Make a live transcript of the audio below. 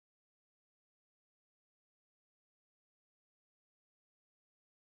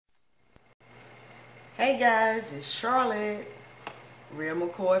Hey guys, it's Charlotte, Real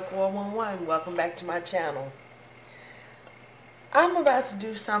McCoy 411. Welcome back to my channel. I'm about to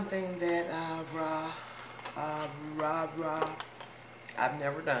do something that I've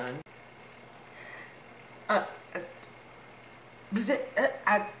never done.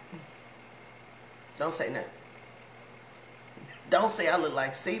 Don't say nothing. Don't say I look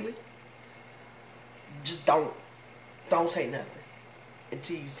like Celie. Just don't say nothing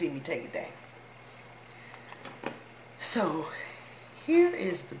until you see me take it down. So, here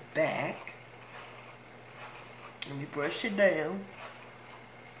is the back. Let me brush it down.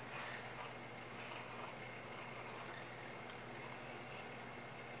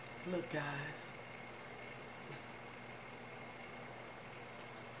 Look, guys.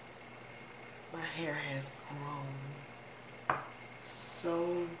 My hair has grown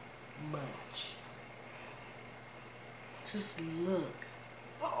so much. Just look.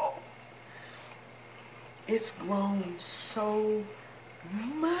 Oh. It's grown so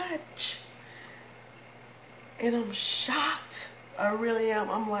much. And I'm shocked. I really am.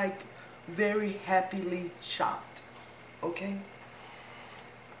 I'm like very happily shocked. Okay?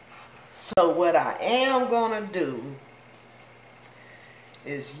 So what I am gonna do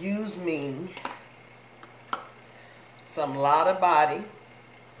is use me some Lottabody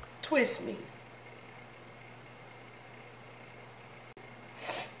Twist Me.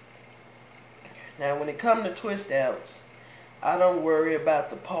 Now when it comes to twist outs, I don't worry about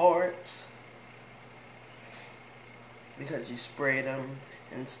the parts because you spread them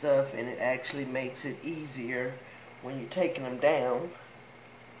and stuff, and it actually makes it easier when you're taking them down.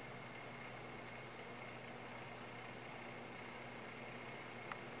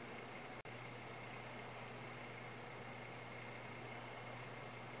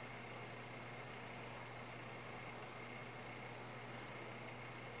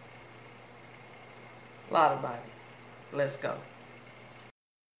 Lottabody. Let's go.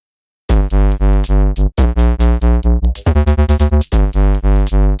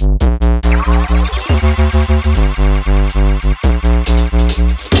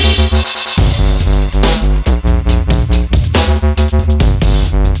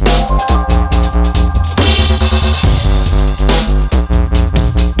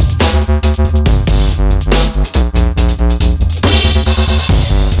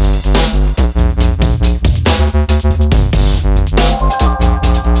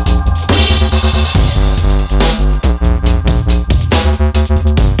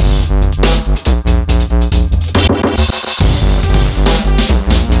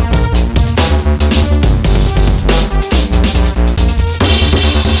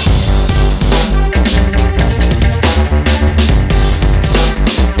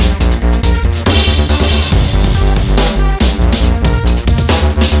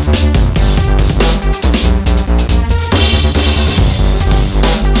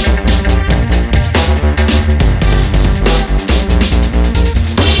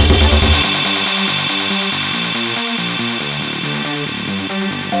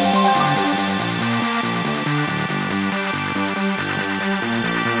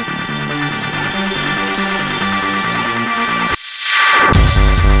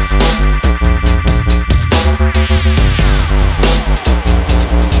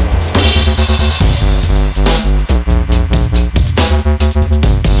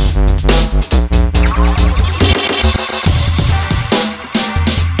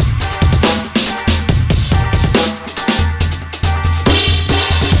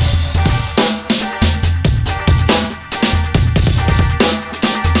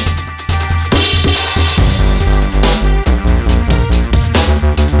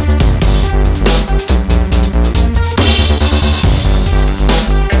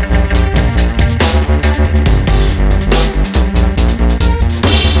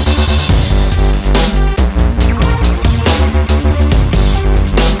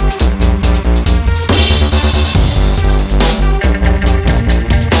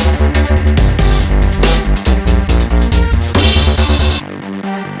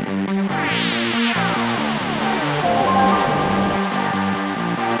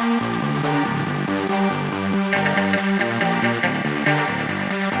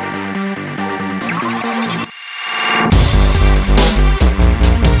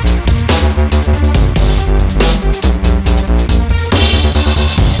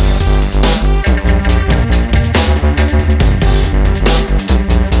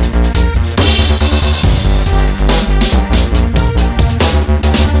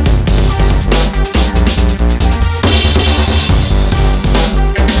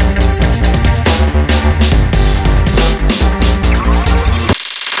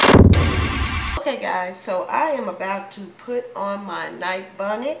 so I am about to put on my night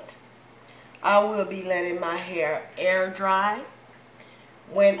bonnet. I will be letting my hair air dry.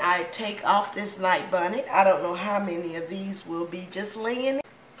 When I take off this night bonnet, I don't know how many of these will be just laying.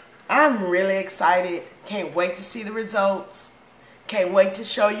 I'm really excited. Can't wait to see the results. Can't wait to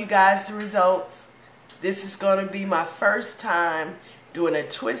show you guys the results. This is going to be my first time doing a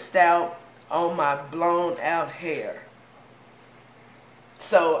twist out on my blown out hair.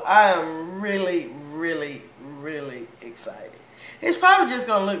 So I am really, really, really excited. It's probably just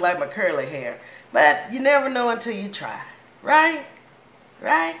going to look like my curly hair, but you never know until you try, right?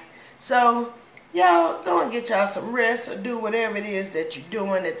 Right? So y'all go and get y'all some rest or do whatever it is that you're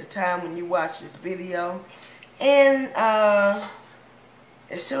doing at the time when you watch this video. And as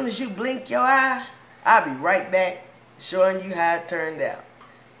soon as you blink your eye, I'll be right back showing you how it turned out.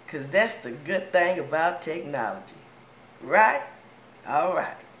 Because that's the good thing about technology. Right? All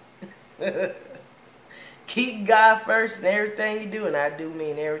right. Keep God first in everything you do, and I do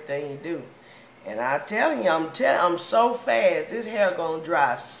mean everything you do. And I'm telling you, I'm so fast. This hair gonna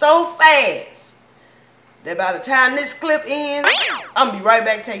dry so fast that by the time this clip ends, I'm gonna be right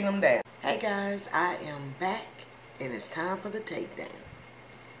back taking them down. Hey guys, I am back, and it's time for the takedown.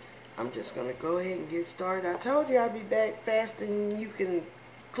 I'm just gonna go ahead and get started. I told you I'd be back faster than you can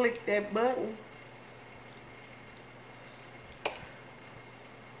click that button.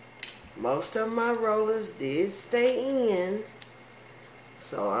 Most of my rollers did stay in,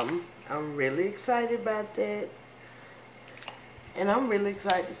 so I'm really excited about that. And I'm really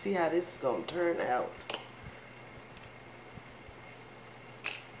excited to see how this is going to turn out.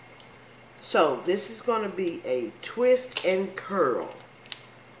 So this is going to be a twist and curl.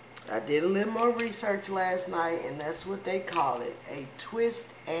 I did a little more research last night, and that's what they call it, a twist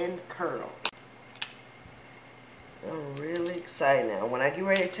and curl. I'm really excited now. When I get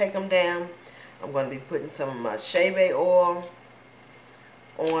ready to take them down, I'm going to be putting some of my CHEBE oil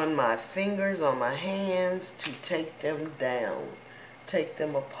on my fingers, on my hands, to take them down, take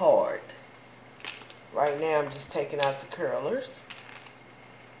them apart. Right now I'm just taking out the curlers.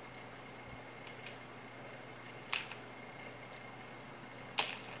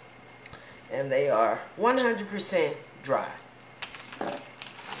 And they are 100% dry.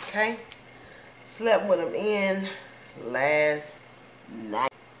 Okay? Slept with them in last night.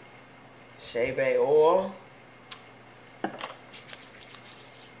 CHEBE oil.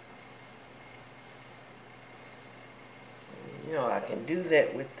 You know, I can do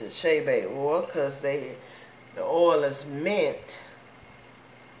that with the CHEBE oil because the oil is meant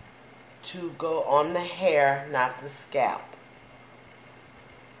to go on the hair, not the scalp.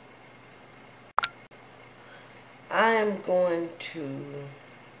 I am going to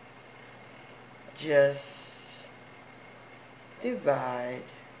just divide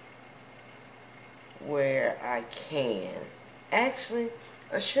where I can. Actually,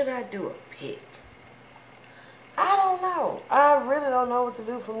 or should I do a pick? I don't know. I really don't know what to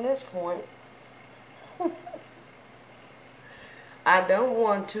do from this point. I don't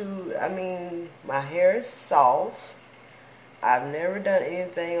want to, I mean, my hair is soft. I've never done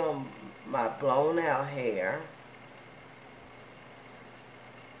anything on my blown out hair.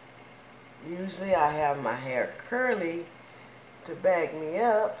 Usually I have my hair curly to back me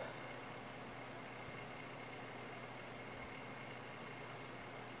up.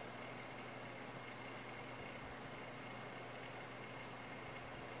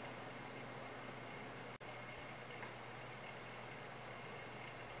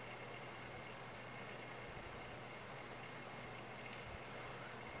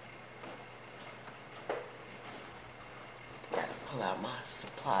 Pull out my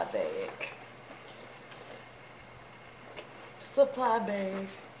supply bag. Supply bag.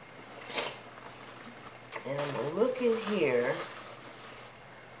 And I'm going to look in here,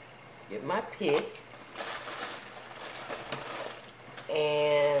 get my pick,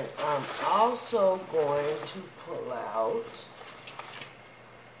 and I'm also going to pull out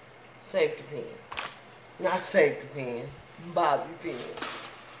safety pins. Not safety pins, bobby pins.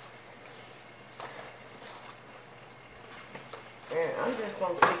 And I'm just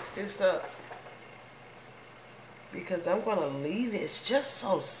going to fix this up because I'm going to leave it. It's just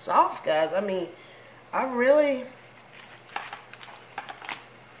so soft, guys. I mean, I really...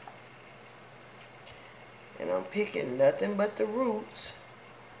 And I'm picking nothing but the roots.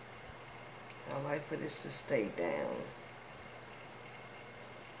 I like for this to stay down.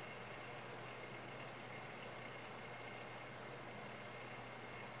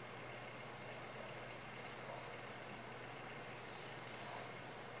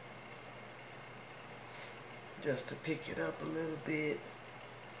 Just to pick it up a little bit.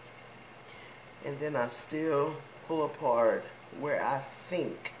 And then I still pull apart where I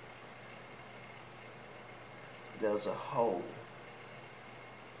think there's a hole.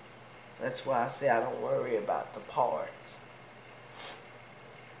 That's why I say I don't worry about the parts.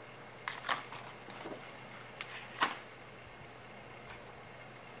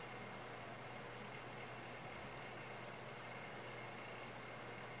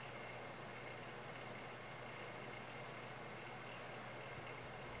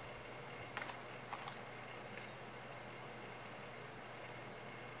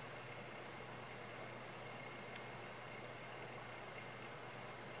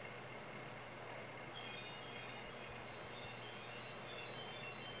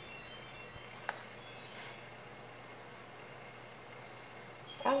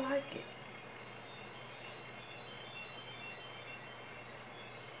 I like it.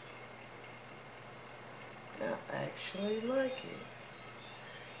 I actually like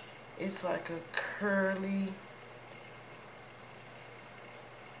it. It's like a curly,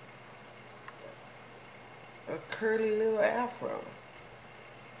 little afro.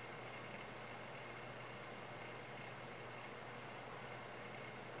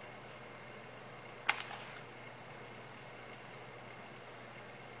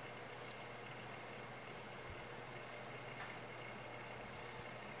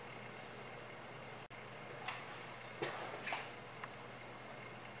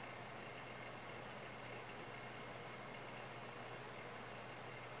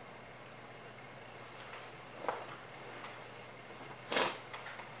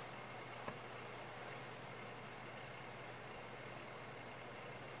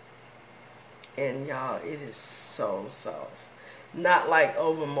 And y'all, it is so soft. Not like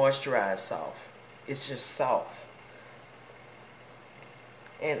over moisturized soft. It's just soft.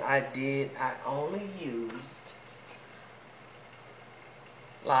 And I only used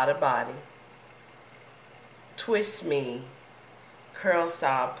Lottabody Twist Me Curl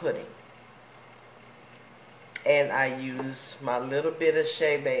Style Pudding. And I used my little bit of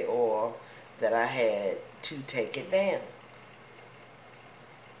CHEBE oil that I had to take it down.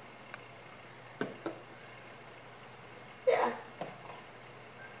 Yeah.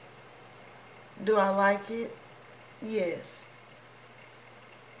 Do I like it? Yes.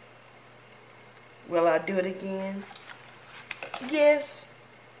 Will I do it again? Yes.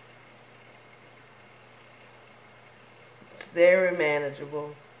 It's very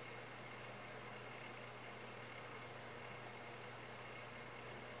manageable.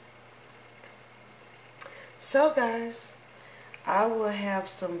 So guys, I will have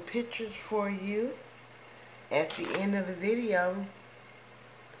some pictures for you at the end of the video.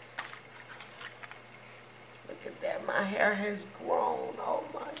 Look at that, my hair has grown. Oh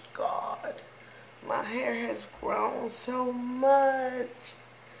my God. My hair has grown so much.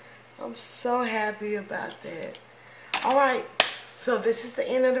 I'm so happy about that. Alright, so this is the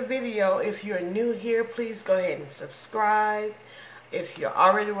end of the video. If you're new here, please go ahead and subscribe. If you're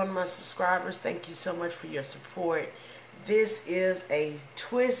already one of my subscribers, thank you so much for your support. This is a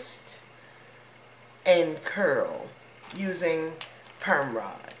twist and curl using perm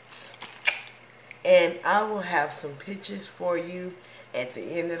rods. And I will have some pictures for you at the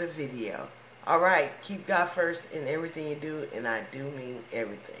end of the video. Alright, keep God first in everything you do, and I do mean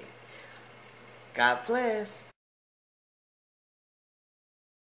everything. God bless.